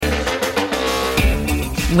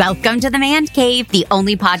Welcome to the Man Cave, the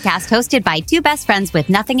only podcast hosted by two best friends with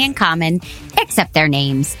nothing in common except their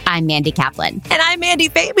names. I'm Mandy Kaplan. And I'm Mandy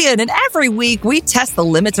Fabian. And every week we test the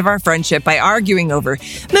limits of our friendship by arguing over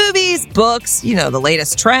movies, books, the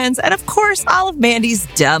latest trends, and of course, all of Mandy's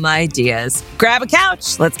dumb ideas. Grab a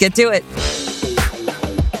couch. Let's get to it.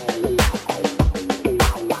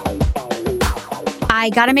 I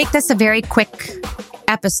got to make this a very quick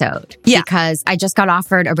episode because I just got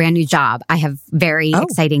offered a brand new job. I have very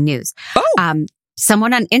exciting news.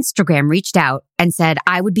 Someone on Instagram reached out and said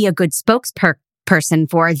I would be a good spokesperson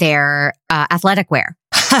for their athletic wear.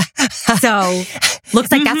 So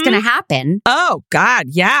looks like that's going to happen. Oh, God,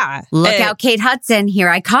 yeah. Look out, Kate Hudson. Here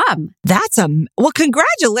I come. Well,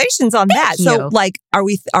 congratulations on that. You. So, are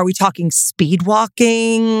we talking speed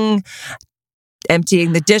walking?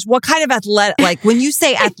 Emptying the dish. What kind of athletic? Like when you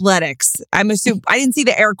say athletics, I'm assuming I didn't see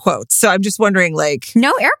the air quotes, so I'm just wondering.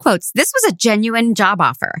 No air quotes. This was a genuine job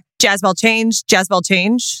offer. Jazz ball change.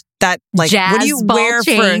 That jazz what do you wear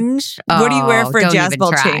change? What do you wear for jazz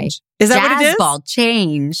ball change? Is that what it is? Jazz ball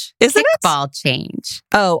change. Isn't it? Ball change.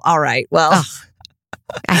 Oh, all right. Well,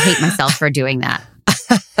 I hate myself for doing that.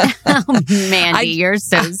 Oh, Mandy, you're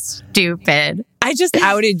so stupid. I just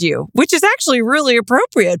outed you, which is actually really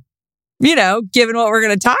appropriate. Given what we're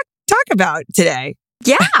going to talk about today.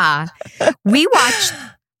 Yeah. We watched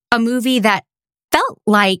a movie that felt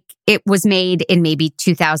like it was made in maybe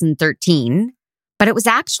 2013, but it was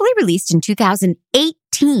actually released in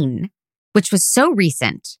 2018, which was so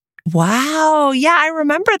recent. Wow. Yeah, I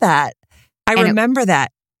remember that.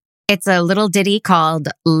 It's a little ditty called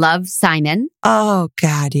Love, Simon. Oh,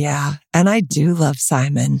 God, yeah. And I do love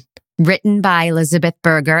Simon. Written by Elizabeth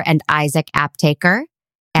Berger and Isaac Aptaker.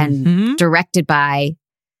 And directed by,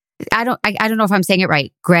 I don't know if I'm saying it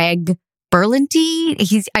right, Greg Berlanti.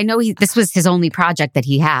 This was his only project that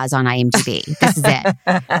he has on IMDb. This is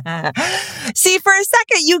it. See, for a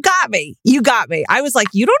second, you got me. I was like,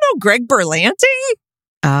 you don't know Greg Berlanti?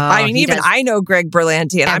 Oh, I know Greg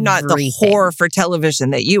Berlanti, and I'm not the whore for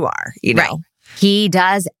television that you are, Right. He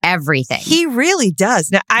does everything. He really does.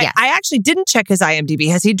 Now, I actually didn't check his IMDb.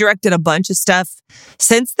 Has he directed a bunch of stuff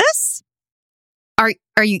since this?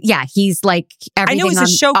 Are you? Yeah, he's like everything. I know he's a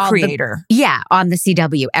show creator. On the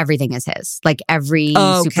CW, everything is his. Like every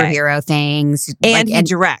superhero things, and he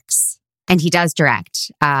directs, and he does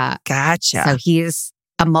direct. Gotcha. So he's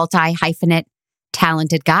a multi-hyphenate,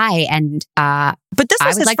 talented guy, and but this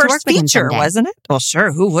was his first feature, wasn't it? Well,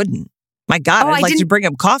 sure. Who wouldn't? My God, I'd like to bring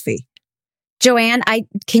him coffee. Joanne,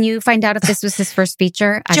 can you find out if this was his first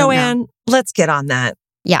feature? Joanne, let's get on that.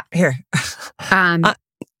 Yeah. Here. I'm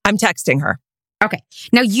texting her. Okay.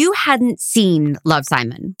 Now, you hadn't seen Love,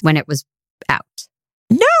 Simon when it was out.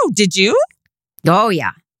 No, did you? Oh,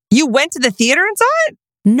 yeah. You went to the theater and saw it?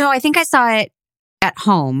 No, I think I saw it at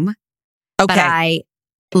home. Okay. But I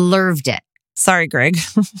lerved it. Sorry, Greg.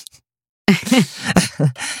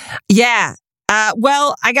 Yeah.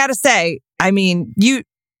 Well, I gotta say, you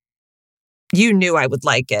knew I would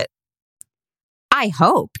like it. I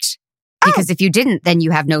hoped. Because if you didn't, then you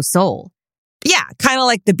have no soul. Yeah, kind of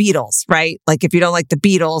like the Beatles, right? Like if you don't like the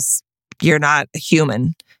Beatles, you're not a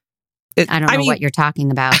human. I don't know what you're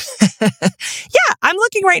talking about. Yeah, I'm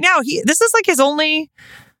looking right now. This is his only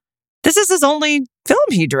film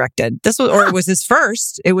he directed. It was his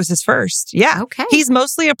first. It was his first. Yeah. Okay. He's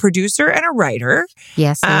mostly a producer and a writer.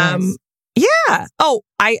 Yes. He is. Yeah. Oh,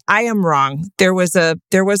 I am wrong. There was a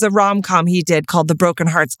rom-com he did called The Broken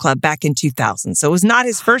Hearts Club back in 2000. So it was not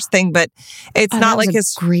his first thing, but it's not like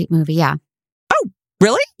his great movie. Yeah.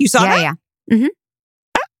 Really? You saw that? Yeah. Mm-hmm.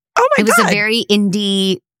 Oh my God. It was a very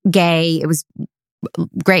indie, gay. It was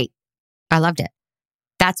great. I loved it.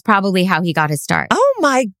 That's probably how he got his start. Oh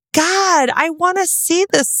my God. I want to see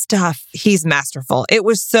this stuff. He's masterful. It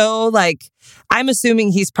was so I'm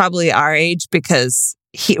assuming he's probably our age because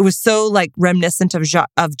it was so reminiscent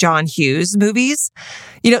of John Hughes movies.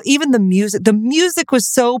 Even the music was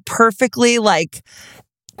so perfectly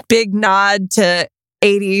big nod to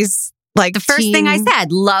 80s. The first thing I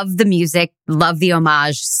said, love the music, love the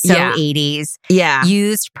homage, so 80s. Yeah.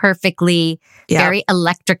 Used perfectly, very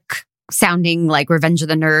electric sounding like Revenge of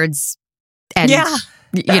the Nerds. And,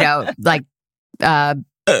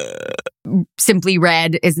 Simply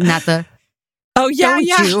Red, isn't that the... Oh, yeah,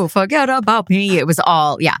 Don't you forget about me. It was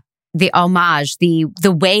all, the homage, the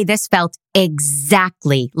way this felt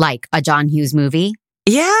exactly like a John Hughes movie.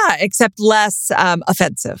 Yeah, except less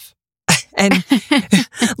offensive. And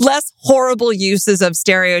less horrible uses of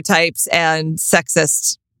stereotypes and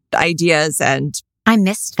sexist ideas and I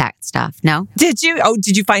missed that stuff. No? Did you? Oh,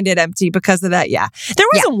 did you find it empty because of that? Yeah. There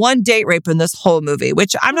wasn't one date rape in this whole movie,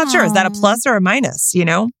 which I'm not sure. Is that a plus or a minus, you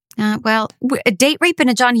know? A date rape in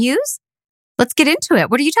a John Hughes? Let's get into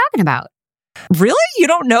it. What are you talking about? Really? You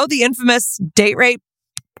don't know the infamous date rape?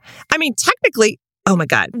 I mean, technically, oh my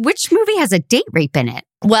God. Which movie has a date rape in it?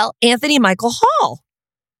 Well, Anthony Michael Hall.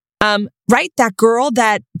 Right? That girl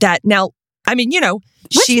that now, I mean, you know,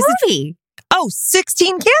 Which movie?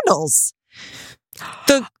 16 Candles.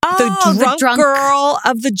 The drunk girl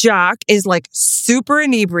of the jock is like super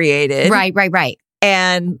inebriated. Right.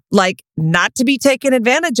 And like not to be taken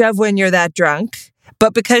advantage of when you're that drunk.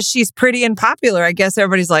 But because she's pretty and popular, I guess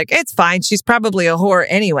everybody's like, it's fine. She's probably a whore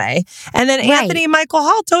anyway. And then Anthony and Michael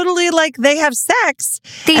Hall totally like they have sex.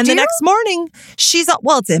 The next morning,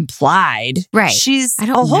 it's implied. Right. She's a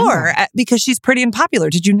whore because she's pretty and popular.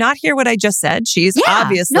 Did you not hear what I just said? She's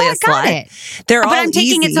obviously a slut. Got it. But I'm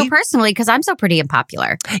taking it so personally because I'm so pretty and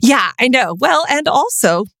popular. Yeah, I know. Well, and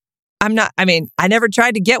also, I never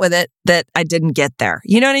tried to get with it that I didn't get there.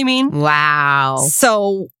 You know what I mean? Wow.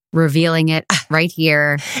 So revealing it right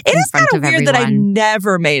here it in is front kind of of weird everyone. that I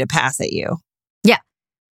never made a pass at you. Yeah.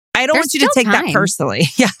 I don't want you to take that personally.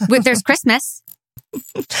 Yeah. There's Christmas.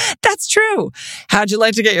 That's true. How'd you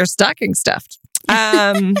like to get your stocking stuffed?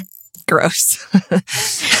 Gross.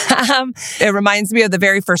 It reminds me of the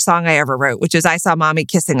very first song I ever wrote, which is I Saw Mommy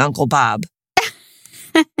Kissing Uncle Bob.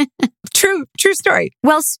 True story.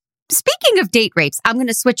 Well, speaking of date rapes, I'm going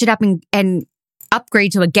to switch it up and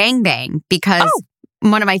upgrade to a gangbang because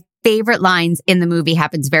one of my favorite lines in the movie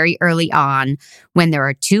happens very early on when there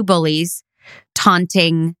are two bullies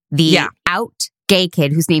taunting the out gay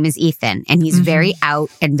kid whose name is Ethan. And he's very out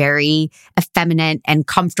and very effeminate and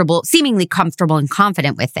seemingly comfortable and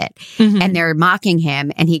confident with it. And they're mocking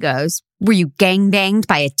him. And he goes, "Were you gangbanged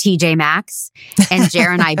by a TJ Maxx?" And Jer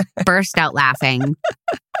and I burst out laughing.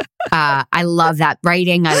 I love that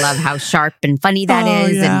writing. I love how sharp and funny that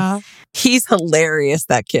is. Yeah. And he's hilarious,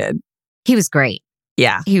 that kid. He was great.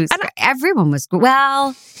 Yeah. Everyone was,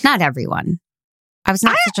 well, not everyone. I was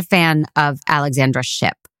not such a fan of Alexandra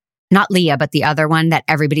Shipp. Not Leah, but the other one that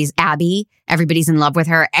Abby. Everybody's in love with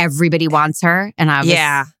her. Everybody wants her. And I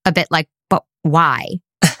was a bit like, but why?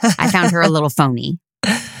 I found her a little phony.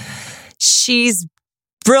 She's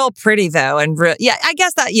real pretty though. And I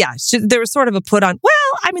guess that, there was sort of a put on.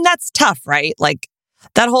 Well, I mean, that's tough, right? Like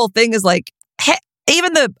that whole thing is like,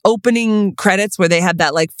 even the opening credits where they had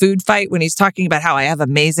that like food fight when he's talking about how I have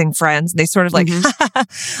amazing friends. They sort of like,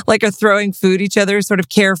 like are throwing food at each other, sort of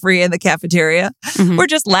carefree in the cafeteria. We're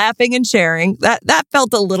just laughing and sharing. That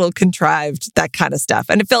felt a little contrived, that kind of stuff.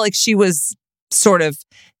 And it felt like she was sort of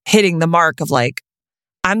hitting the mark of like,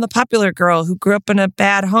 I'm the popular girl who grew up in a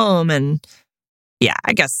bad home. And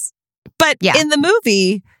I guess. But in the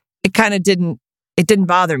movie, it kind of didn't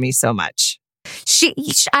bother me so much.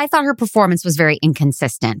 I thought her performance was very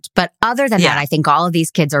inconsistent. But other than that, I think all of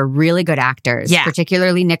these kids are really good actors,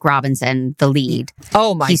 particularly Nick Robinson, the lead.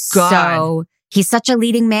 Oh my God. He's such a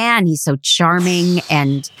leading man. He's so charming.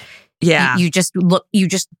 And you just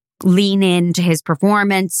lean into his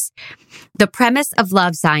performance. The premise of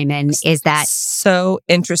Love, Simon is that so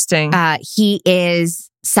interesting.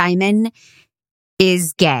 Simon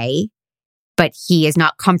is gay, but he is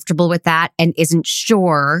not comfortable with that and isn't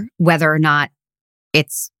sure whether or not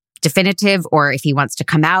it's definitive or if he wants to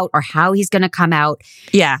come out or how he's going to come out.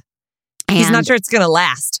 Yeah. He's not sure it's going to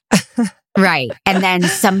last. Right. And then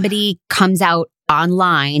somebody comes out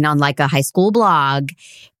online on like a high school blog,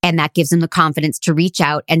 and that gives him the confidence to reach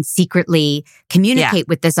out and secretly communicate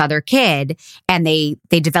with this other kid. And they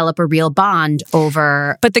develop a real bond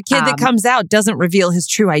over. But the kid that comes out doesn't reveal his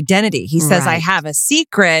true identity. He says, I have a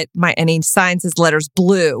secret. And he signs his letters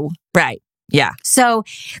blue. Right. Yeah. So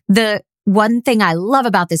the one thing I love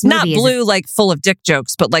about this movie not blue like full of dick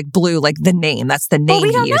jokes, but like blue like the name. That's the name. Well,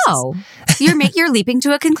 we don't know. You're leaping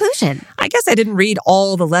to a conclusion. I guess I didn't read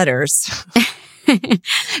all the letters.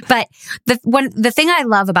 But the thing I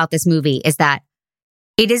love about this movie is that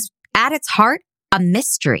it is at its heart a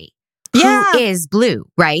mystery. Who is Blue,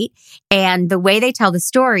 right? And the way they tell the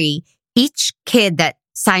story, each kid that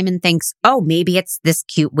Simon thinks, oh, maybe it's this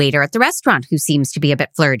cute waiter at the restaurant who seems to be a bit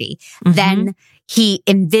flirty. Then he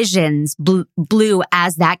envisions Blue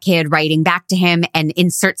as that kid writing back to him and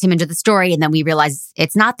inserts him into the story. And then we realize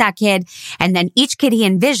it's not that kid. And then each kid he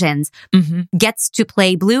envisions gets to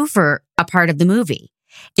play Blue for a part of the movie.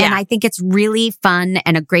 Yeah. And I think it's really fun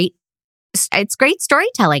and it's great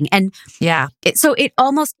storytelling. And so it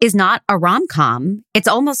almost is not a rom-com. It's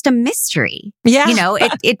almost a mystery. Yeah. You know,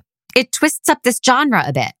 it twists up this genre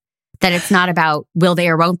a bit, that it's not about will they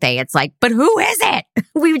or won't they. It's like, but who is it?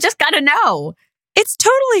 We just got to know. it's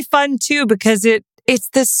totally fun too because it's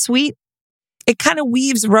this sweet. It kind of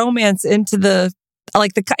weaves romance into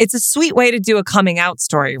it's a sweet way to do a coming out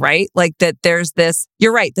story, right? Like that. There's this.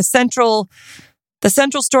 You're right. The central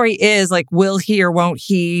story is like, will he or won't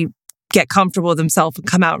he get comfortable with himself and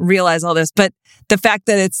come out and realize all this? But the fact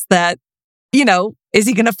that it's that, is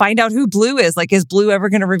he going to find out who Blue is? Like, is Blue ever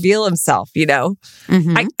going to reveal himself?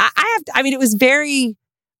 Mm-hmm. It was very.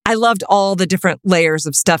 I loved all the different layers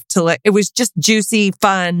of stuff it was just juicy,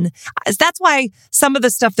 fun. That's why some of the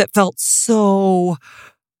stuff that felt so,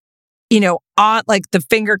 on like the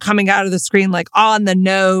finger coming out of the screen, like on the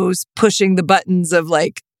nose, pushing the buttons of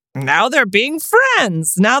like, now they're being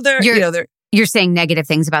friends. Now You're saying negative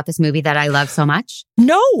things about this movie that I love so much?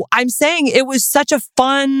 No, I'm saying it was such a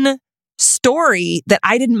fun story that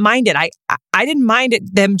I didn't mind it. I didn't mind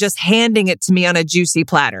them just handing it to me on a juicy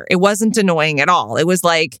platter. It wasn't annoying at all. It was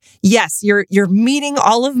like, yes, you're meeting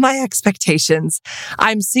all of my expectations.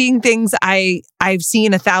 I'm seeing things I've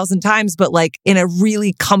seen 1,000 times, but like in a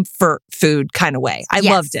really comfort food kind of way. I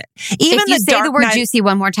loved it. Even if you say the word juicy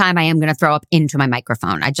one more time, I am going to throw up into my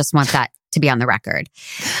microphone. I just want that to be on the record.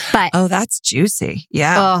 But that's juicy.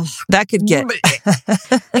 Yeah. That could get.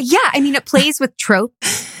 Yeah. I mean, it plays with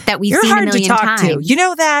tropes that we've seen a million times. To. You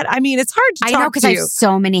know that? I mean, it's hard to talk to. I know because I have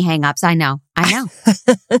so many hangups. I know.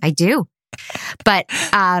 I do. But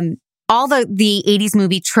all the 80s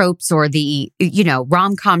movie tropes or the,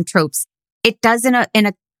 rom-com tropes, it does in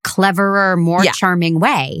a cleverer, more charming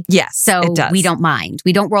way. Yes. So it does. We don't mind.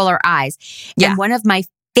 We don't roll our eyes. Yeah. And one of my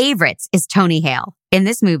favorites is Tony Hale. In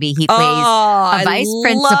this movie, he plays a vice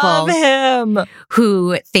principal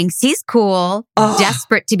who thinks he's cool,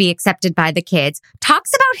 desperate to be accepted by the kids, talks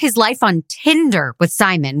about his life on Tinder with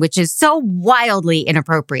Simon, which is so wildly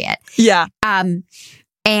inappropriate. Yeah.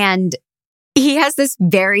 And he has this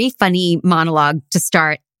very funny monologue to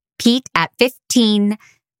start. Pete, at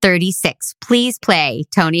 15:36, please play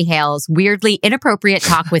Tony Hale's weirdly inappropriate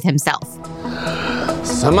talk with himself.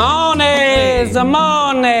 Simone,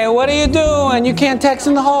 what are you doing? You can't text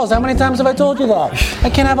in the halls. How many times have I told you that? I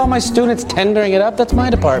can't have all my students tendering it up. That's my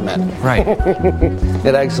department. Right.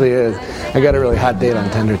 It actually is. I got a really hot date on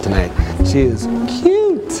Tinder tonight. She is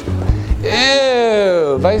cute.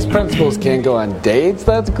 Ew, vice principals can't go on dates?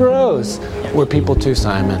 That's gross. We're people too,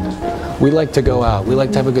 Simon. We like to go out. We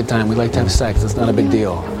like to have a good time. We like to have sex. It's not a big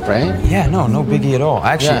deal, right? Yeah, no biggie at all.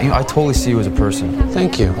 Actually, I totally see you as a person.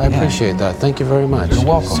 Thank you. I appreciate that. Thank you very much. You're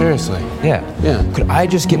welcome. Seriously. Yeah. Could I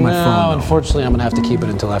just get my phone? No, unfortunately, I'm going to have to keep it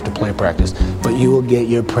until after play practice. But you will get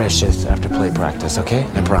your precious after play practice, okay?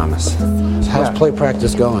 I promise. How's play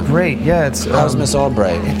practice going? Great. Yeah, it's... How's Miss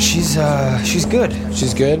Albright? She's good.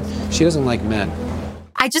 She's good? She doesn't like men.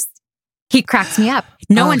 He cracks me up.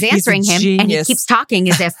 No one's answering him, and he keeps talking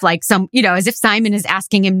as if as if Simon is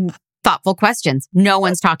asking him thoughtful questions. No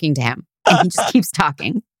one's talking to him, and he just keeps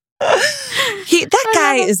talking. That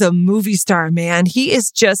guy is a movie star, man. He is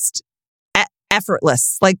just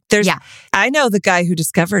effortless. Like I know the guy who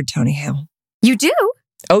discovered Tony Hale. You do?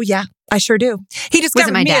 Oh yeah, I sure do. He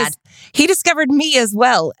discovered my dad. He discovered me as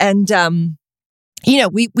well, and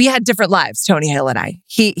we had different lives, Tony Hale and I.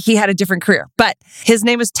 He had a different career, but his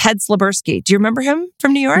name is Ted Slaburski. Do you remember him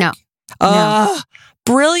from New York? No.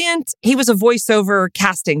 Brilliant. He was a voiceover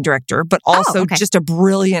casting director, but also just a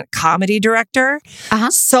brilliant comedy director.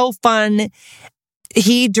 Uh-huh. So fun.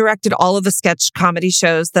 He directed all of the sketch comedy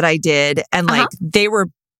shows that I did, and they were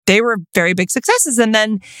very big successes. And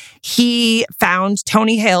then he found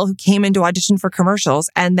Tony Hale, who came in to audition for commercials,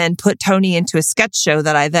 and then put Tony into a sketch show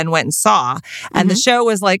that I then went and saw. And the show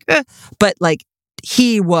was but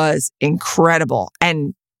he was incredible.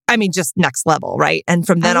 And I mean, just next level, right? And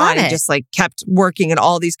from then on, he just kept working in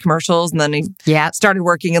all these commercials. And then he started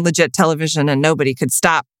working in legit television, and nobody could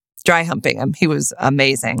stop dry humping him. He was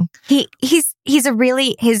amazing. He's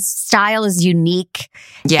his style is unique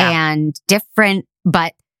and different,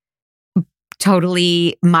 but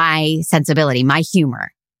totally my sensibility, my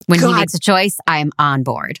humor. When he makes a choice, I'm on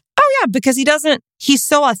board. Oh yeah, because he's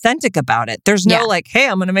so authentic about it. There's no hey,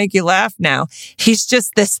 I'm going to make you laugh now. He's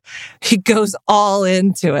just he goes all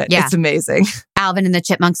into it. Yeah. It's amazing. Alvin and the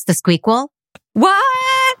Chipmunks, the Squeakquel. What?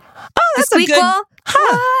 Oh, that's the Squeakquel? What?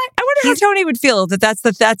 I wonder how Tony would feel that's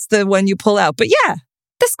the one you pull out. But yeah.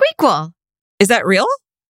 The Squeakquel. Is that real?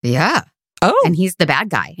 Yeah. Oh. And he's the bad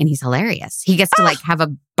guy, and he's hilarious. He gets to have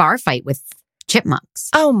a bar fight with chipmunks.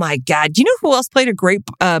 Oh my God. Do you know who else played a great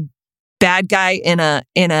bad guy in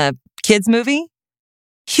a kids movie?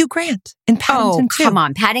 Hugh Grant in Paddington 2. Oh, come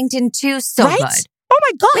on. Paddington 2, so right? good. Oh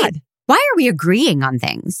my God. Wait, why are we agreeing on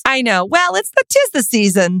things? I know. Well, tis the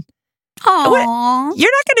season. Aww.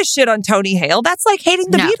 You're not going to shit on Tony Hale. That's like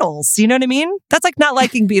hating the Beatles. You know what I mean? That's like not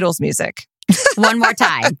liking Beatles music. One more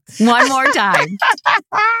time. One more time.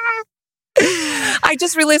 I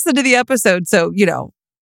just re-listened to the episode, so,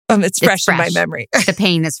 it's fresh in my memory. The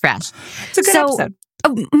pain is fresh. It's a good episode.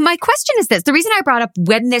 My question is this. The reason I brought up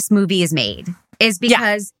when this movie is made is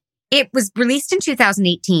because it was released in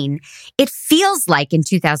 2018. It feels like in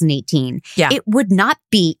 2018, it would not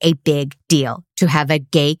be a big deal to have a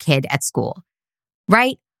gay kid at school,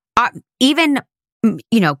 right? Even,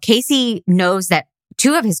 Casey knows that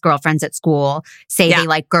 2 of his girlfriends at school say they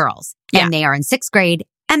like girls and they are in 6th grade.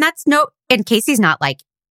 And and Casey's not like,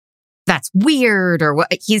 that's weird or what.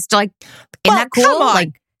 He's like, isn't that cool? Come on.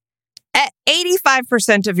 Like,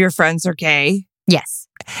 85% of your friends are gay. Yes.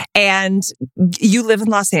 And you live in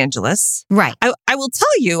Los Angeles. Right. I will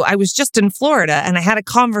tell you, I was just in Florida and I had a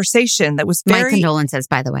conversation that was very... My condolences,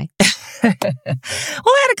 by the way. Well,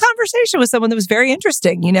 I had a conversation with someone that was very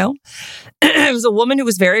interesting, It was a woman who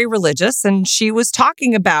was very religious and she was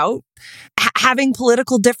talking about having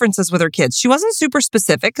political differences with her kids. She wasn't super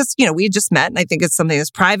specific because, we had just met and I think it's something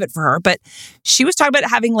that's private for her, but she was talking about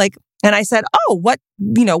having and I said, oh, what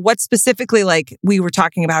specifically, we were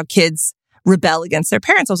talking about how kids rebel against their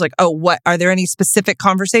parents. I was like, oh, are there any specific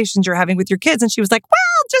conversations you're having with your kids? And she was like,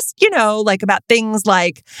 well, just, about things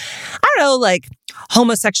like, I don't know, like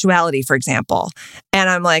homosexuality, for example. And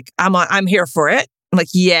I'm like, I'm here for it. I'm like,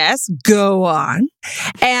 yes, go on.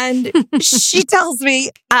 And she tells me,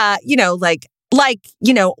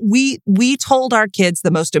 we told our kids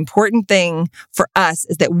the most important thing for us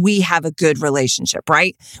is that we have a good relationship,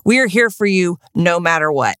 right? We are here for you no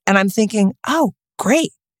matter what. And I'm thinking, oh, great.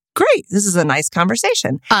 This is a nice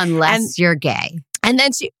conversation. Unless you're gay. And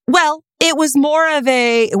then it was more of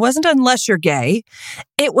it wasn't unless you're gay.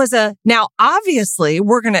 It was now obviously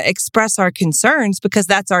we're going to express our concerns because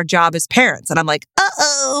that's our job as parents. And I'm like,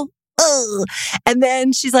 oh. And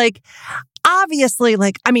then she's like, obviously,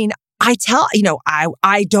 I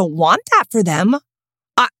don't want that for them.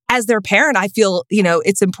 As their parent, I feel,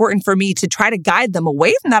 it's important for me to try to guide them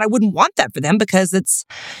away from that. I wouldn't want that for them because it's,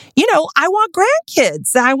 I want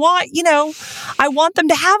grandkids. I want them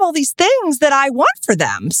to have all these things that I want for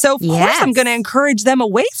them. So of course I'm going to encourage them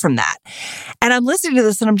away from that. And I'm listening to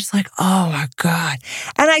this and I'm just like, oh my God.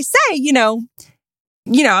 And I say,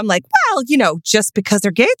 I'm like, well, just because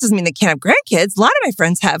they're gay doesn't mean they can't have grandkids. A lot of my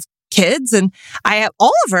friends have kids and I have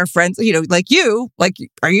all of our friends, are you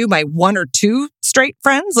my 1 or 2 straight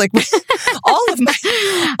friends? Like all of my,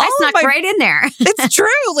 I snuck right in there. It's true.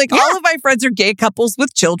 All of my friends are gay couples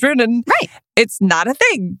with children and it's not a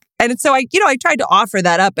thing. And so I tried to offer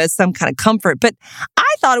that up as some kind of comfort, but I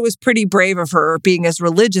thought it was pretty brave of her being as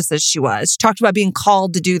religious as she was. She talked about being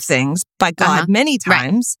called to do things by God many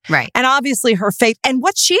times. Right. And obviously her faith. And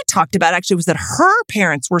what she talked about actually was that her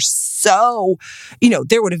parents were so,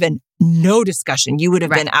 there would have been no discussion. You would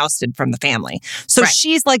have been ousted from the family. So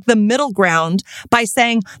she's like the middle ground by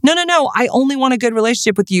saying, no, I only want a good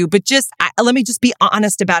relationship with you, but let me just be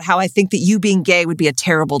honest about how I think that you being gay would be a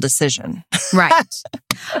terrible decision. Right.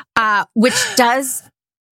 Which does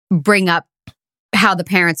bring up how the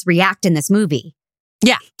parents react in this movie.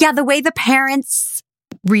 Yeah. Yeah, the way the parents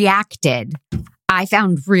reacted, I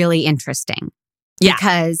found really interesting. Yeah.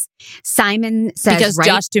 Because Simon says... Because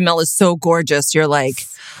Josh Duhamel is so gorgeous, you're like,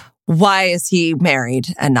 why is he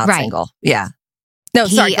married and not single? Yeah. No,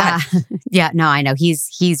 sorry, go ahead. Yeah, no, I know.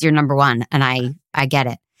 He's your number one, and I get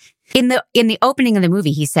it. In the opening of the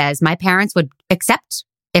movie, he says, my parents would accept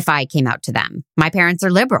if I came out to them. My parents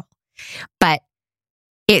are liberal. But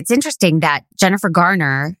it's interesting that Jennifer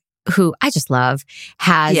Garner, who I just love,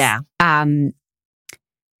 has a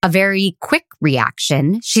very quick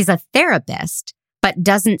reaction. She's a therapist, but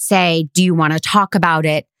doesn't say, do you want to talk about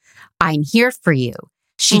it? I'm here for you.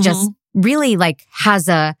 She just really has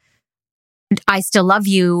a, I still love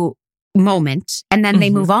you moment. And then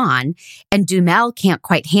they move on and Duhamel can't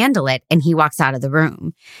quite handle it. And he walks out of the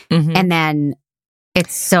room. And then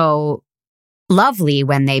it's so lovely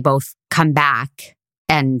when they both come back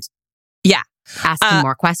and ask him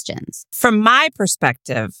more questions. From my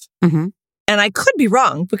perspective, and I could be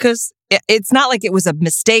wrong because it's not like it was a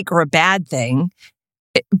mistake or a bad thing,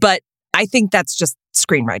 but I think that's just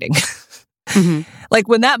screenwriting. Like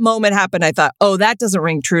when that moment happened, I thought, oh, that doesn't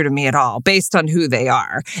ring true to me at all based on who they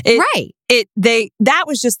are. That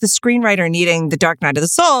was just the screenwriter needing the Dark Night of the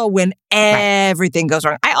Soul when everything goes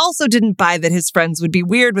wrong. I also didn't buy that his friends would be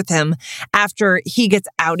weird with him after he gets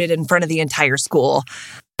outed in front of the entire school.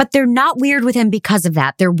 But they're not weird with him because of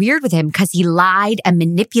that. They're weird with him because he lied and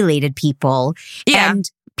manipulated people and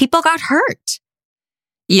people got hurt.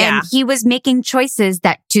 Yeah. And he was making choices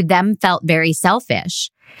that to them felt very selfish.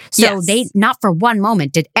 So they, not for one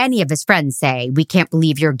moment did any of his friends say, we can't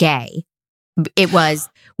believe you're gay. It was,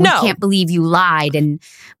 we can't believe you lied and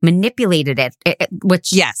manipulated it,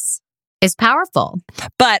 which is powerful.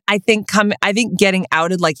 But I think getting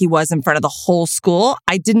outed like he was in front of the whole school,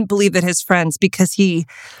 I didn't believe that his friends, because he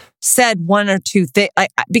said one or two things,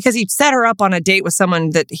 because he set her up on a date with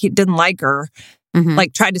someone that he didn't like her,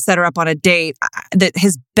 like tried to set her up on a date, that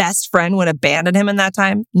his best friend would abandon him in that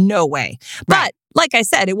time. No way. But like I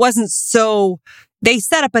said, it wasn't so, they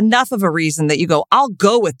set up enough of a reason that you go, I'll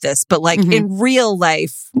go with this. But like in real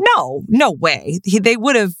life, no way. They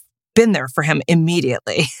would have been there for him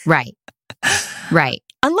immediately. Right.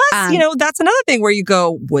 Unless, that's another thing where you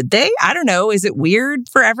go, would they? I don't know. Is it weird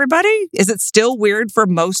for everybody? Is it still weird for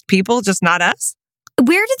most people, just not us?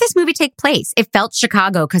 Where did this movie take place? It felt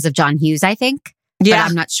Chicago because of John Hughes, I think. Yeah. But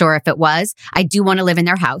I'm not sure if it was. I do want to live in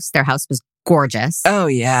their house. Their house was gorgeous. Oh,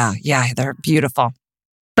 yeah. Yeah, they're beautiful.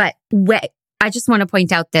 But I just want to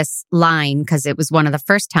point out this line because it was one of the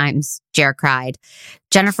first times Jer cried.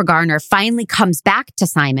 Jennifer Garner finally comes back to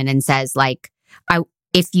Simon and says, like,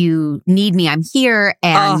 if you need me, I'm here.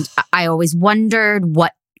 And I always wondered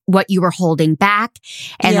what you were holding back.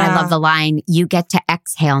 And I love the line, you get to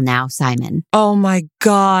exhale now, Simon. Oh my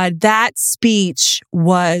God. That speech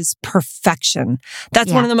was perfection.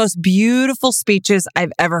 That's one of the most beautiful speeches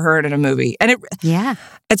I've ever heard in a movie. And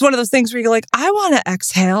it's one of those things where you're like, I want to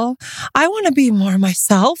exhale. I want to be more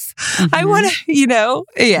myself. I want to,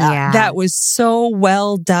 that was so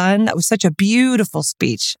well done. That was such a beautiful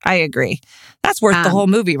speech. I agree. That's worth the whole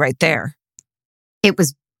movie right there. It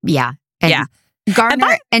was,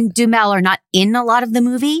 Garner and Duhamel are not in a lot of the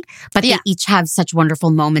movie, but they each have such wonderful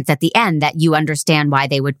moments at the end that you understand why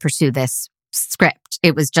they would pursue this script.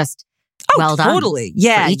 It was just well done. Totally.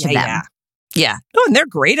 Yeah. For each of them. Yeah. Oh, and they're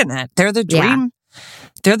great in it. They're the dream.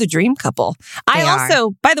 They're the dream couple. I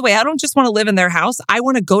also, by the way, I don't just want to live in their house. I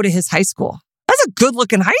want to go to his high school. That's a good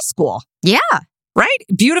looking high school. Yeah. Right?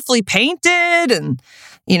 Beautifully painted and,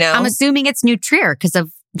 I'm assuming it's New Trier because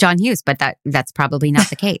of John Hughes, but that's probably not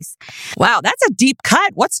the case. Wow, that's a deep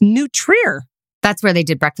cut. What's New Trier? That's where they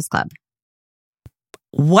did Breakfast Club.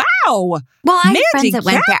 Wow. Well, I have friends that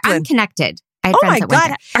went there. I'm connected. I had friends that went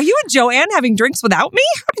there. Are you and Joanne having drinks without me?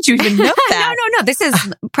 How did you even know that? No. This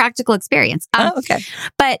is practical experience. Okay.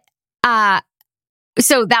 But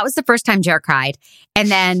so that was the first time Jer cried. And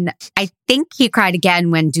then I think he cried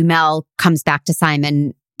again when Duhamel comes back to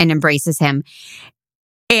Simon and embraces him.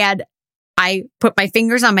 And I put my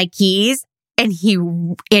fingers on my keys and he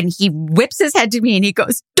whips his head to me and he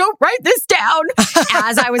goes, don't write this down.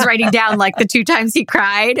 As I was writing down like the 2 times he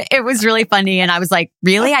cried, it was really funny. And I was like,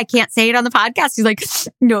 really? I can't say it on the podcast? He's like,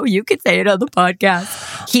 no, you can say it on the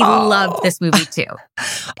podcast. He loved this movie too.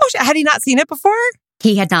 Oh, had he not seen it before?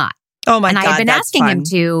 He had not. Oh my God. And I had been asking him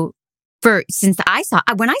to, when I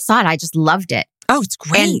saw it, I just loved it. Oh, it's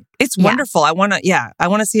great. It's wonderful. I want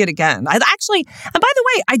to see it again. And by the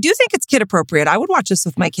way, I do think it's kid appropriate. I would watch this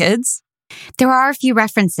with my kids. There are a few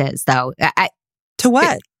references though. To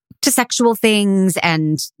what? To sexual things.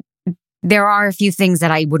 And there are a few things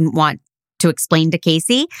that I wouldn't want to explain to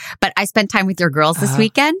Casey, but I spent time with your girls this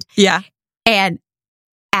weekend. Yeah. And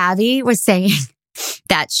Abby was saying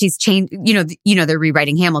that she's changed, they're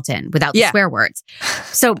rewriting Hamilton without the swear words.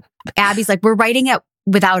 So Abby's like, we're writing it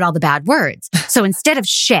without all the bad words. So instead of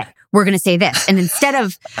shit, we're going to say this. And instead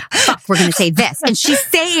of fuck, we're going to say this. And she's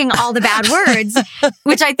saying all the bad words,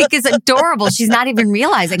 which I think is adorable. She's not even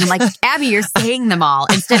realizing. I'm like, Abby, you're saying them all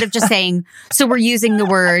instead of just saying, so we're using the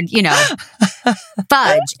word,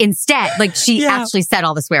 fudge instead. Like she actually said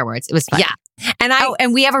all the swear words. It was fun. Yeah.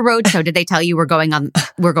 And we have a road show. Did they tell you we're going on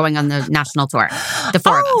the national tour? The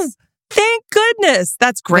 4 of us. Thank goodness.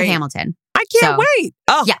 That's great. With Hamilton. I can't wait.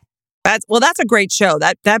 Oh, yeah. That's a great show.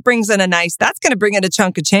 That brings in that's going to bring in a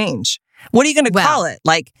chunk of change. What are you going to call it?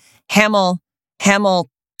 Like Hamilton?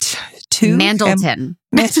 Mandleton.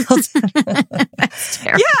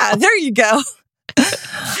 Yeah, there you go.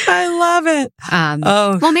 I love it.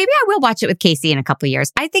 Well, maybe I will watch it with Casey in a couple of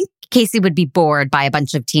years. I think Casey would be bored by a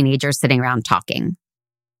bunch of teenagers sitting around talking.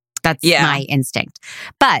 That's my instinct.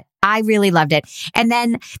 But I really loved it. And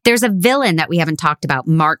then there's a villain that we haven't talked about,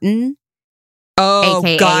 Martin. Oh,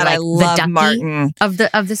 AKA, God, like I love the Martin.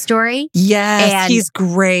 Of the story. Yes, and he's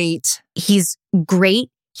great. He's great.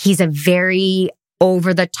 He's a very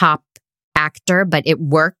over-the-top actor, but it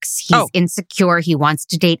works. He's insecure. He wants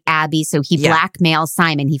to date Abby, so he blackmails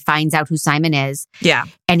Simon. He finds out who Simon is. Yeah.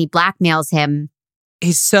 And he blackmails him.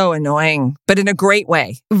 He's so annoying, but in a great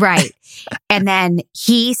way. Right. And then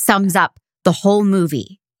he sums up the whole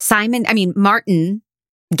movie. Martin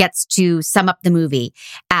gets to sum up the movie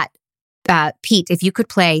at, Pete, if you could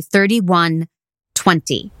play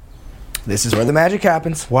 3120. This is where the magic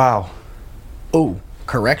happens. Wow. Oh,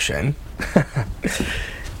 correction.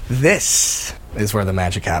 This is where the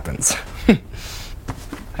magic happens.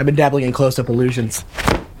 I've been dabbling in close-up illusions.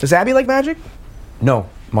 Does Abby like magic? No,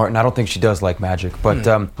 Martin, I don't think she does like magic. But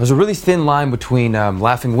there's a really thin line between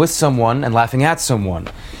laughing with someone and laughing at someone.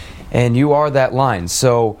 And you are that line.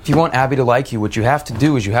 So if you want Abby to like you, what you have to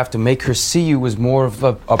do is you have to make her see you as more of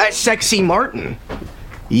a sexy Martin.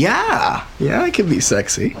 Yeah, I can be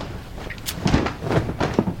sexy.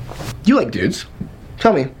 You like dudes.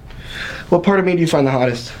 Tell me, what part of me do you find the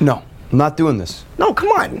hottest? No, I'm not doing this. No, come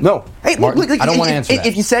on. No. Hey, Martin, look, I don't want to answer that.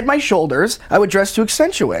 If you said my shoulders, I would dress to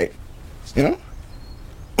accentuate. You know?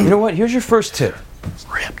 You know what? Here's your first tip.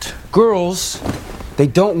 Ripped. Girls, they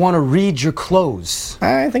don't want to read your clothes.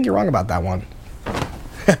 I think you're wrong about that one.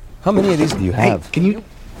 How many of these do you have? Hey, can you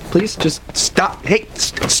please just stop? Hey,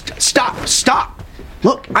 stop.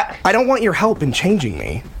 Look, I don't want your help in changing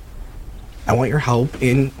me. I want your help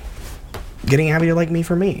in getting Abby to like me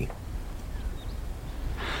for me.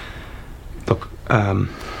 Look, there's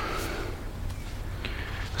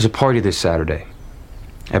a party this Saturday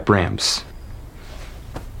at Bram's.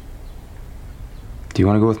 Do you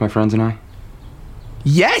want to go with my friends and I?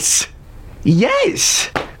 Yes!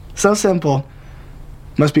 So simple.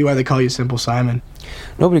 Must be why they call you Simple Simon.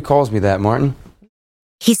 Nobody calls me that, Martin.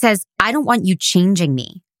 He says, I don't want you changing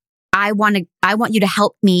me. I want you to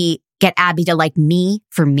help me get Abby to like me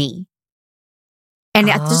for me. And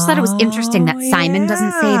I just thought it was interesting that Simon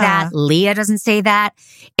doesn't say that. Leah doesn't say that.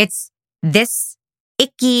 It's this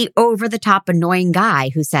icky, over-the-top, annoying guy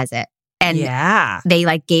who says it. And they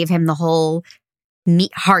like gave him the whole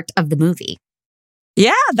meat heart of the movie.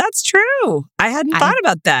 Yeah, that's true. I hadn't thought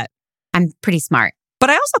about that. I'm pretty smart. But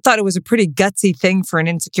I also thought it was a pretty gutsy thing for an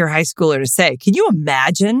insecure high schooler to say. Can you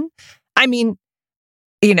imagine? I mean,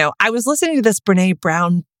 I was listening to this Brene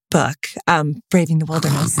Brown book, Braving the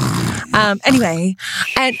Wilderness. Anyway,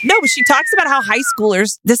 but she talks about how high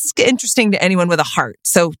schoolers, this is interesting to anyone with a heart.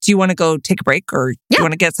 So do you want to go take a break or do you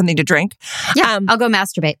want to get something to drink? Yeah, I'll go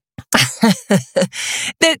masturbate.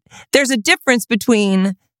 That there's a difference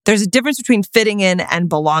between fitting in and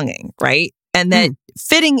belonging, right? And that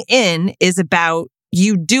fitting in is about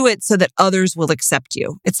you do it so that others will accept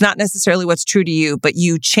you. It's not necessarily what's true to you, but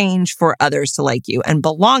you change for others to like you. And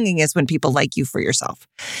belonging is when people like you for yourself.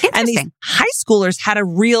 And these high schoolers had a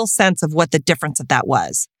real sense of what the difference of that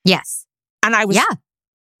was. Yes. And I was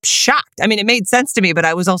shocked. I mean, it made sense to me, but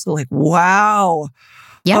I was also like, wow.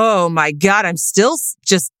 Yeah. Oh my God. I'm still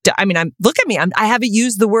just, look at me. I haven't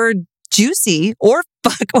used the word juicy or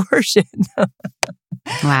fuck or shit. Wow.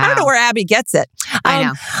 I don't know where Abby gets it. I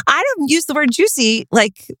know. I don't use the word juicy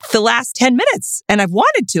like the last 10 minutes, and I've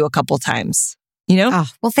wanted to a couple times, Oh,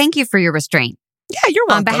 well, thank you for your restraint. Yeah, you're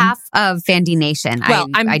welcome. On behalf of Fandy Nation,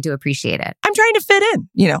 I do appreciate it. I'm trying to fit in,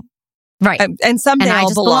 Right. And someday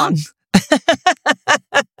I'll belong.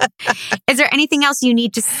 Is there anything else you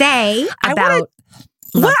need to say about...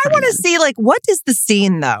 What I want to see, what is the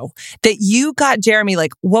scene, though, that you got Jeremy,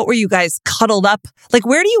 what were you guys cuddled up?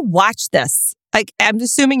 Where do you watch this? I'm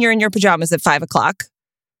assuming you're in your pajamas at 5:00.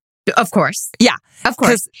 Of course. Yeah. Of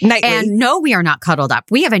course. Nightly. And no, we are not cuddled up.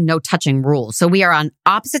 We have a no touching rule. So we are on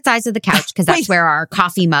opposite sides of the couch because that's where our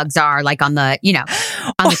coffee mugs are, on the,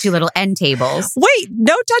 on the two little end tables. Wait,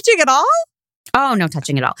 no touching at all? Oh, no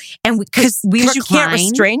touching at all. And because you can't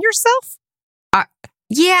restrain yourself?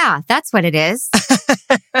 Yeah, that's what it is.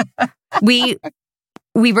 We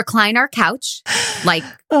recline our couch like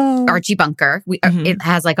Archie Bunker. It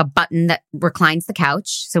has a button that reclines the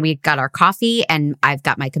couch. So we got our coffee and I've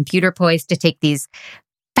got my computer poised to take these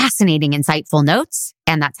fascinating, insightful notes.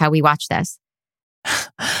 And that's how we watch this. I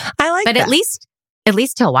like that. But at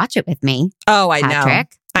least he'll watch it with me. Oh, I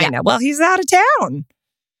Patrick. know. I know. Well, he's out of town.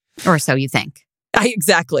 Or so you think.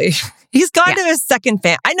 Exactly. He's gone to his second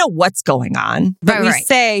family. I know what's going on, but we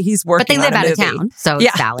say he's working. But they live out of town, so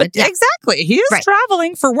it's valid. Exactly. He is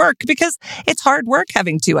traveling for work because it's hard work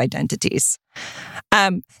having two identities.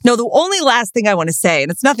 No, the only last thing I want to say,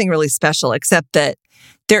 and it's nothing really special, except that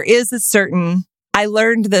there is I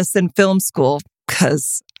learned this in film school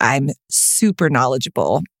because I'm super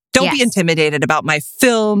knowledgeable. Don't be intimidated about my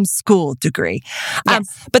film school degree.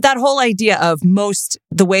 But that whole idea of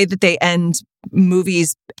the way that they end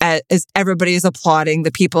movies as everybody is applauding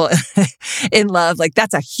the people in love,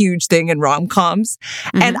 that's a huge thing in rom-coms.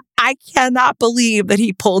 Mm-hmm. And I cannot believe that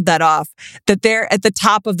he pulled that off, that they're at the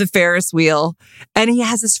top of the Ferris wheel and he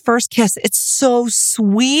has his first kiss. It's so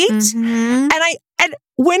sweet. Mm-hmm. And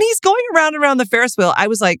when he's going around the Ferris wheel, I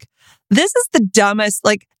was like, This is the dumbest.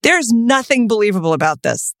 Like, there's nothing believable about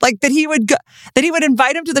this. Like that he would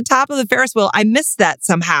invite him to the top of the Ferris wheel. I missed that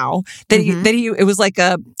somehow. It was like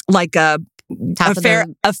a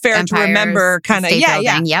fair to remember kind of.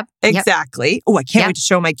 Yeah. Yep. Exactly. Oh, I can't wait to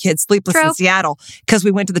show my kids Sleepless in Seattle because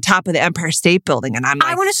we went to the top of the Empire State Building, and I'm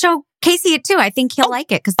like, I want to show Casey it too. I think he'll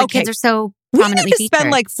like it because the kids are so prominently featured. We need to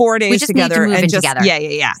spend like 4 days together and just together.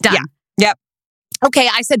 Yeah. Done. Yeah. Yep. Okay,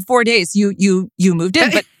 I said 4 days. You moved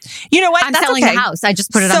in, but you know what? I'm selling the house. I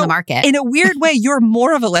just put it on the market. In a weird way, you're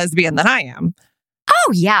more of a lesbian than I am.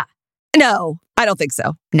 Oh yeah. No, I don't think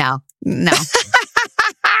so. No. No.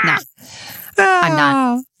 I'm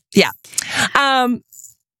not. Yeah.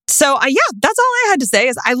 So that's all I had to say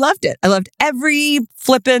is I loved it. I loved every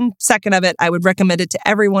flippin' second of it. I would recommend it to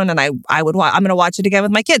everyone, and I'm going to watch it again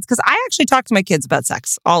with my kids because I actually talk to my kids about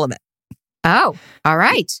sex, all of it. Oh, all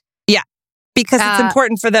right. Yeah, because it's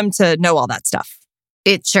important for them to know all that stuff.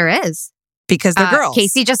 It sure is. Because they're girls.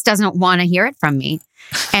 Casey just doesn't want to hear it from me.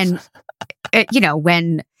 And,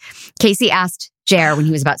 when Casey asked Jer when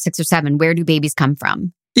he was about 6 or 7, where do babies come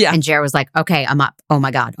from? Yeah. And Jer was like, okay, I'm up. Oh my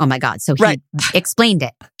God. So he explained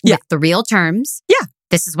it with the real terms. Yeah.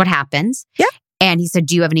 This is what happens. Yeah. And he said,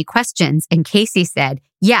 do you have any questions? And Casey said,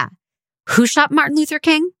 yeah. Who shot Martin Luther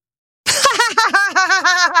King?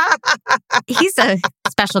 He's a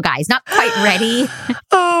special guy. He's not quite ready.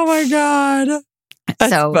 Oh my God.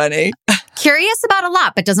 That's funny. Curious about a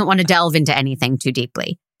lot, but doesn't want to delve into anything too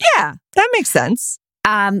deeply. Yeah, that makes sense.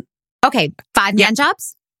 Okay, 5-man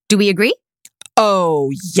jobs. Do we agree? Oh,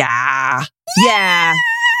 yeah. Yeah.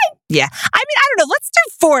 Yeah. I mean, I don't know. Let's do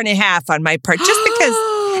 4.5 on my part, just because.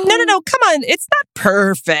 No. Come on. It's not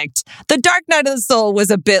perfect. The Dark Night of the Soul was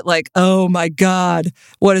a bit like, oh my God,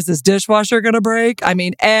 what is this dishwasher going to break? I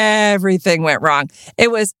mean, everything went wrong.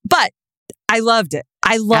 But I loved it.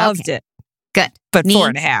 I loved it. Good. But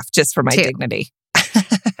 4.5 just for my dignity.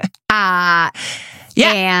 And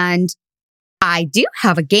I do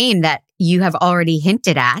have a game that you have already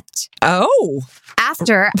hinted at. Oh.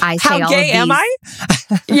 After I say How all gay of these. am I?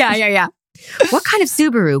 Yeah. What kind of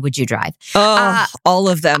Subaru would you drive? All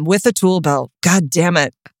of them with a tool belt. God damn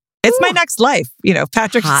it. It's my next life.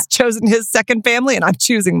 Patrick has chosen his second family and I'm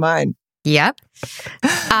choosing mine. Yep.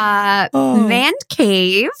 Man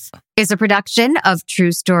Cave is a production of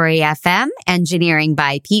True Story FM, engineering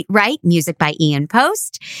by Pete Wright, music by Ian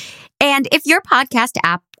Post. And if your podcast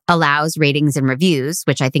app allows ratings and reviews,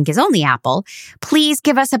 which I think is only Apple, please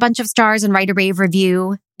give us a bunch of stars and write a rave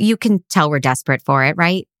review. You can tell we're desperate for it,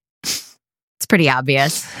 right? It's pretty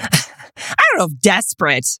obvious. I don't know if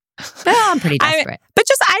desperate. Well, I'm pretty desperate.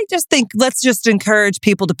 I just think let's just encourage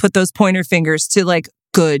people to put those pointer fingers to like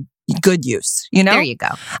good use, There you go.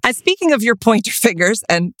 Speaking of your pointer fingers,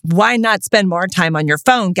 and why not spend more time on your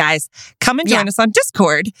phone, guys? Come and join us on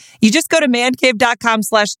Discord. You just go to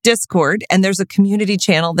mancave.com/Discord, and there's a community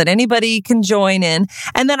channel that anybody can join in.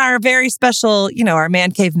 And then our very special, our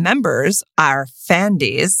Man Cave members, our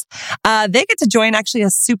fandies, they get to join actually a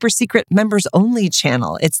super secret members only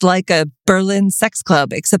channel. It's like a Berlin sex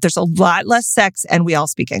club, except there's a lot less sex and we all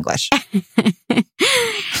speak English.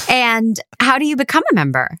 And how do you become a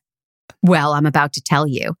member? Well, I'm about to tell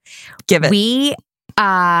you. Give it. You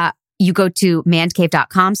go to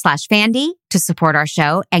mancave.com/Fandy to support our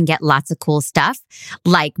show and get lots of cool stuff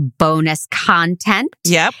like bonus content.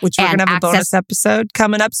 Yep, which we're going to have a bonus episode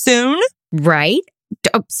coming up soon. Right.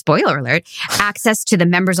 Oh, spoiler alert. Access to the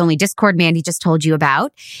members only Discord Mandy just told you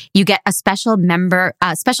about. You get a special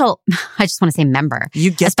I just want to say member.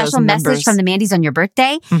 You get a special message from the Mandys on your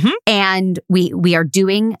birthday. Mm-hmm. And we are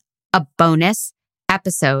doing a bonus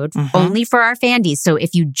episode only for our fandies. So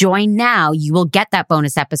if you join now, you will get that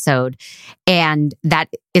bonus episode. And that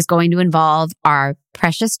is going to involve our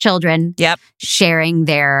precious children sharing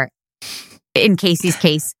their, in Casey's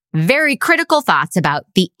case, very critical thoughts about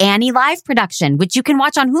the Annie live production, which you can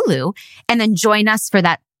watch on Hulu, and then join us for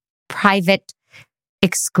that private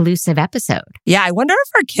exclusive episode. Yeah, I wonder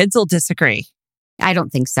if our kids will disagree. I don't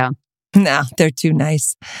think so. No, they're too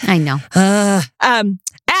nice. I know.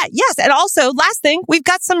 Yes. And also, last thing, we've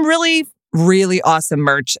got some really, really awesome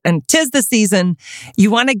merch. And 'tis the season. You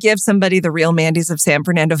want to give somebody the Real Mandys of San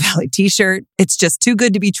Fernando Valley t-shirt. It's just too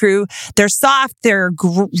good to be true. They're soft. They're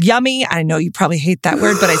yummy. I know you probably hate that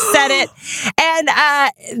word, but I said it. And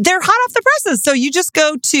they're hot off the presses. So you just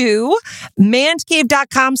go to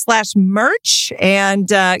mancave.com/merch and,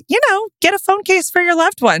 get a phone case for your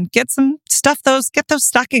loved one. Get those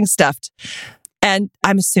stockings stuffed. And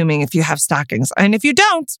I'm assuming if you have stockings, and if you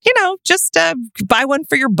don't, just buy one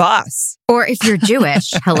for your boss. Or if you're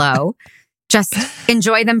Jewish, hello, Just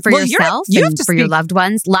enjoy them for yourself and for your loved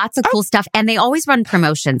ones. Lots of cool stuff. And they always run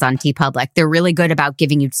promotions on TeePublic. They're really good about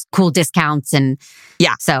giving you cool discounts. And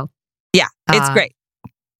so. Yeah, it's great.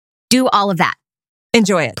 Do all of that.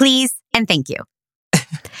 Enjoy it. Please and thank you.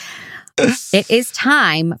 It is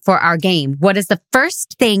time for our game. What is the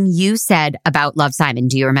first thing you said about Love, Simon?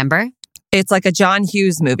 Do you remember? It's like a John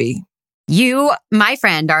Hughes movie. You, my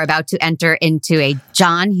friend, are about to enter into a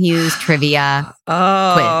John Hughes trivia quiz.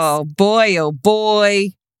 Oh, boy. Oh, boy.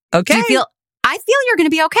 Okay. I feel you're going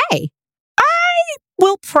to be okay. I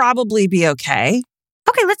will probably be okay.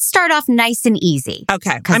 Okay, let's start off nice and easy.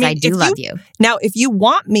 Okay. Because I do love you. Now, if you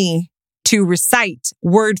want me to recite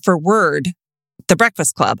word for word The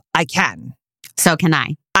Breakfast Club, I can. So can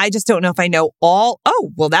I. I just don't know if I know all.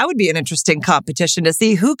 Oh, well, that would be an interesting competition to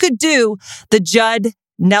see who could do the Judd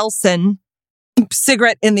Nelson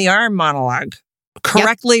cigarette in the arm monologue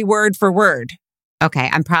correctly word for word. Okay,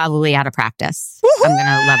 I'm probably out of practice. Woo-hoo! I'm going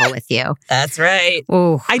to level with you. That's right.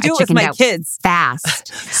 Ooh, I do it with my kids.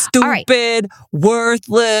 Fast. Stupid,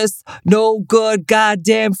 worthless, no good,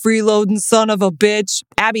 goddamn freeloading son of a bitch.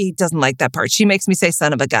 Abby doesn't like that part. She makes me say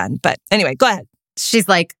son of a gun. But anyway, go ahead. She's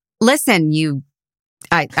like, listen,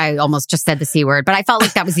 I almost just said the C word, but I felt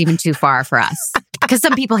like that was even too far for us because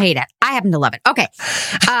some people hate it. I happen to love it. Okay.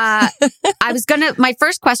 My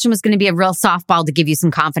first question was going to be a real softball to give you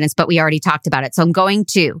some confidence, but we already talked about it. So I'm going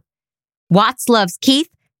to Watts loves Keith.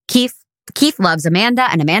 Keith loves Amanda,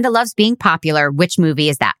 and Amanda loves being popular. Which movie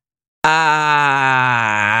is that?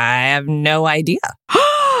 I have no idea.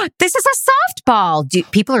 This is a softball.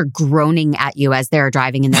 People are groaning at you as they're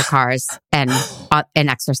driving in their cars and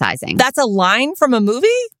exercising. That's a line from a movie?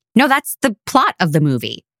 No, that's the plot of the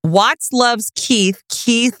movie. Watts loves Keith.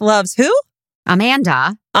 Keith loves who?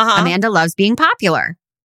 Amanda. Amanda loves being popular.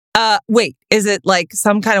 Wait, is it like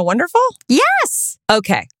Some Kind of Wonderful? Yes.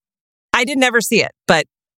 Okay. I did never see it, but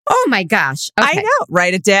oh my gosh. Okay. I know.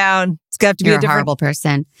 Write it down. It's got to be You're a different horrible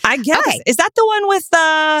person. I guess. Okay. Is that the one with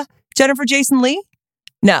Jennifer Jason Leigh?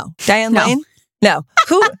 No. Diane Lane? No.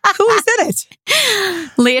 Who is in it?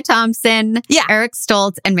 Leah Thompson, Eric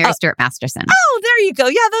Stoltz, and Mary Stuart Masterson. Oh, there you go.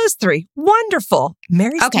 Yeah, those three. Wonderful.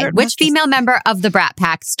 Mary Stuart Masterson. Which female member of the Brat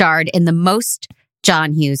Pack starred in the most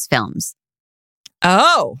John Hughes films?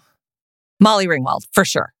 Oh, Molly Ringwald, for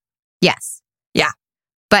sure. Yes. Yeah.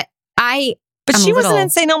 But she wasn't in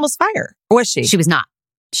St. Elmo's Fire, was she? She was not.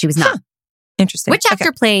 Huh. Interesting. Which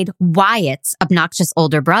actor played Wyatt's obnoxious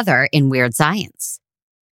older brother in Weird Science?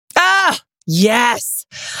 Ah, yes.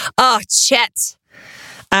 Oh, Chet.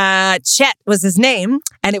 Chet was his name,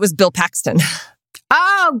 and it was Bill Paxton.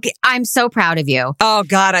 Oh, I'm so proud of you. Oh,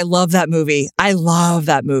 God, I love that movie.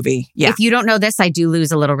 Yeah. If you don't know this, I do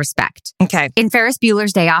lose a little respect. Okay. In Ferris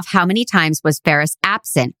Bueller's Day Off, how many times was Ferris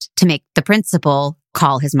absent to make the principal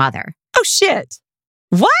call his mother? Oh, shit.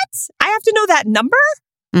 What? I have to know that number?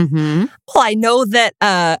 Mm-hmm. Well, I know that,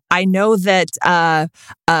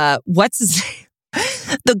 what's his name?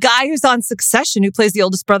 The guy who's on Succession, who plays the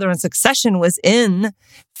oldest brother on Succession, was in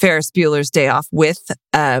Ferris Bueller's Day Off with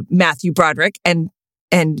Matthew Broderick and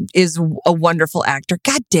is a wonderful actor.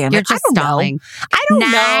 God damn it. You're just stalling. I don't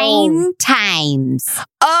know. 9 times.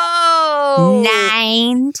 Oh.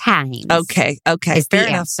 9 times. Okay. Is fair the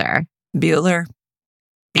enough. answer. Bueller.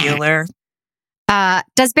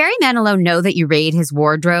 Does Barry Manilow know that you raid his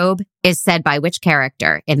wardrobe is said by which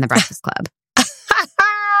character in The Breakfast Club?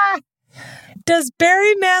 Does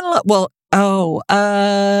Barry Manilow... Well,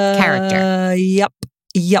 character. Yep.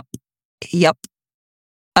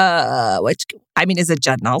 Is it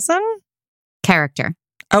Judd Nelson? Character.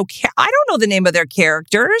 Okay. I don't know the name of their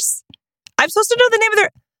characters. I'm supposed to know the name of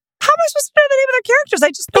their... How am I supposed to know the name of their characters? I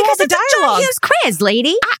just know all the dialogue. Because it's a John Hughes quiz,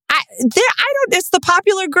 lady. I don't... It's the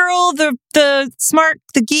popular girl, the smart,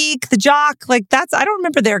 the geek, the jock. Like, I don't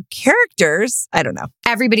remember their characters. I don't know.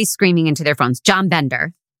 Everybody's screaming into their phones. John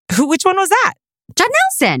Bender. Which one was that? Judd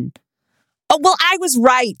Nelson. Oh, well, I was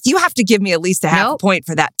right. You have to give me at least a half a point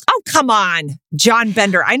for that. Oh, come on. John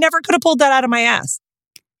Bender. I never could have pulled that out of my ass.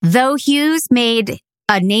 Though Hughes made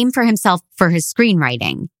a name for himself for his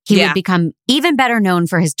screenwriting, he would become even better known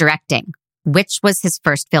for his directing. Which was his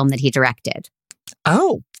first film that he directed?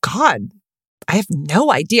 Oh, God. I have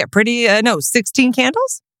no idea. 16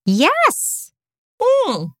 Candles? Yes.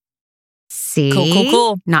 See?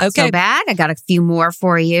 Cool. Not so bad. I got a few more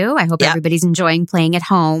for you. I hope everybody's enjoying playing at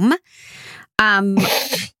home.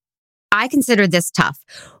 I consider this tough.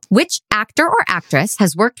 Which actor or actress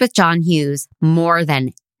has worked with John Hughes more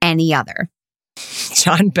than any other?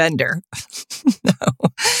 John Bender. No.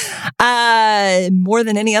 More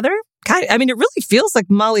than any other? God, I mean, it really feels like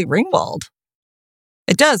Molly Ringwald.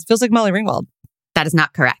 It does. Feels like Molly Ringwald. That is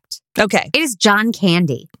not correct. Okay. It is John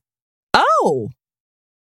Candy. Oh,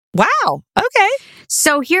 wow. Okay.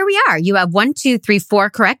 So here we are. You have 1, 2, 3, 4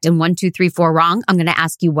 correct and 1, 2, 3, 4 wrong. I'm going to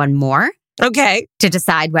ask you one more Okay. to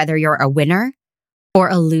decide whether you're a winner or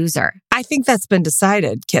a loser. I think that's been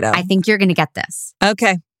decided, kiddo. I think you're going to get this.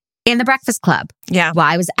 Okay. In The Breakfast Club, Yeah.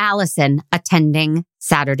 why was Allison attending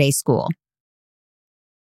Saturday school?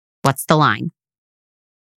 What's the line?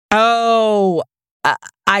 Oh,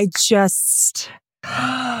 I just.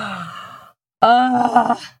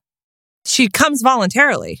 She comes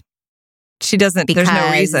voluntarily. She doesn't. There's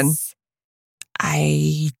no reason.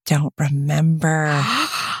 I don't remember.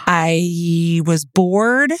 I was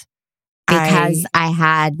bored. Because I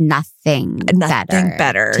had nothing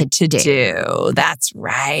better to do. That's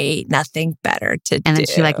right. Nothing better to do. And then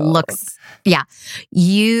she looks. Yeah.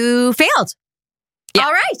 You failed. Yeah.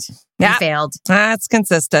 All right. Yeah. You failed. That's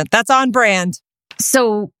consistent. That's on brand.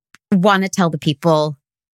 So, want to tell the people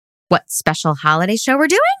what special holiday show we're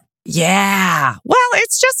doing? Yeah. Well,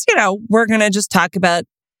 it's just, we're going to just talk about,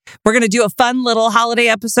 we're going to do a fun little holiday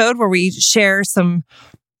episode where we share some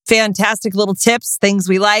fantastic little tips, things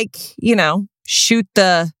we like, shoot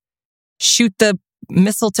the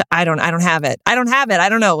mistletoe. I don't have it. I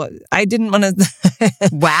don't know. I didn't want to.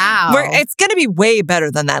 Wow. It's going to be way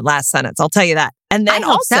better than that last sentence. I'll tell you that. And then I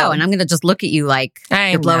hope so. And I'm going to just look at you like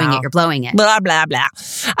you're blowing it. Blah, blah, blah.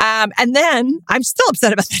 And then I'm still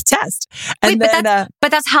upset about that test. And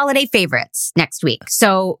but that's holiday favorites next week.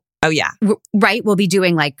 So. Oh, yeah. Right. We'll be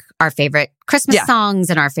doing our favorite Christmas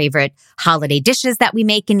songs and our favorite holiday dishes that we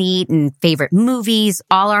make and eat and favorite movies,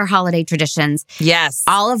 all our holiday traditions. Yes.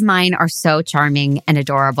 All of mine are so charming and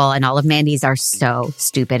adorable, and all of Mandy's are so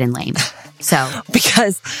stupid and lame. So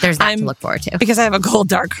because there's that to look forward to. Because I have a cold,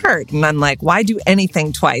 dark heart, and I'm like, why do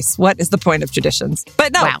anything twice? What is the point of traditions?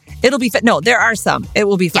 But no, It'll be fun. No, there are some. It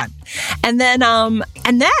will be fun. Yeah. And then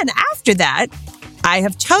after that, I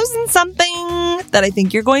have chosen something that I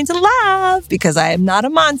think you're going to love because I am not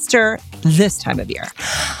a monster this time of year.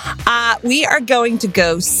 We are going to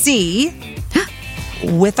go see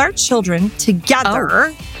with our children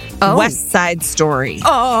together West Side Story.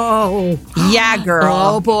 Oh. Yeah, girl.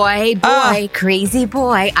 Oh, boy, crazy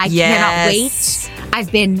boy. I cannot wait.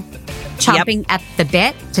 I've been chomping at the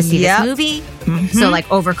bit to see this movie. Mm-hmm.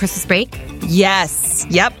 So over Christmas break. Yes.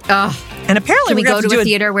 Yep. Oh. And apparently can we go to a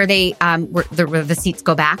theater where they where the seats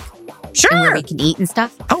go back? Sure. And where we can eat and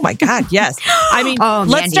stuff? Oh my God, yes. I mean,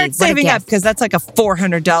 let's start saving up because that's like a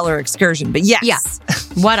 $400 excursion. But yes.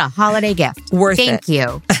 Yeah. What a holiday gift. Worth it. Thank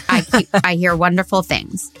you. I hear wonderful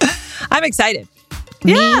things. I'm excited.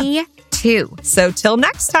 Me too. So till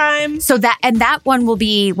next time. So that one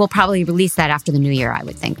we'll probably release that after the new year, I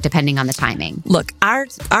would think, depending on the timing. Look, our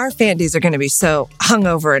fandies are going to be so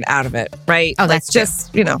hungover and out of it, right? Oh, that's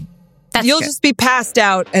just, true. You'll just be passed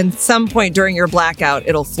out, and some point during your blackout,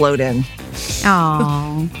 it'll float in.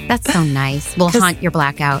 Oh, that's so nice. We'll haunt your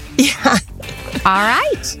blackout. Yeah. All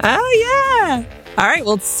right. Oh, yeah. All right.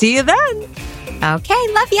 We'll see you then. Okay.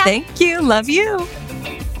 Love ya. Thank you. Love you.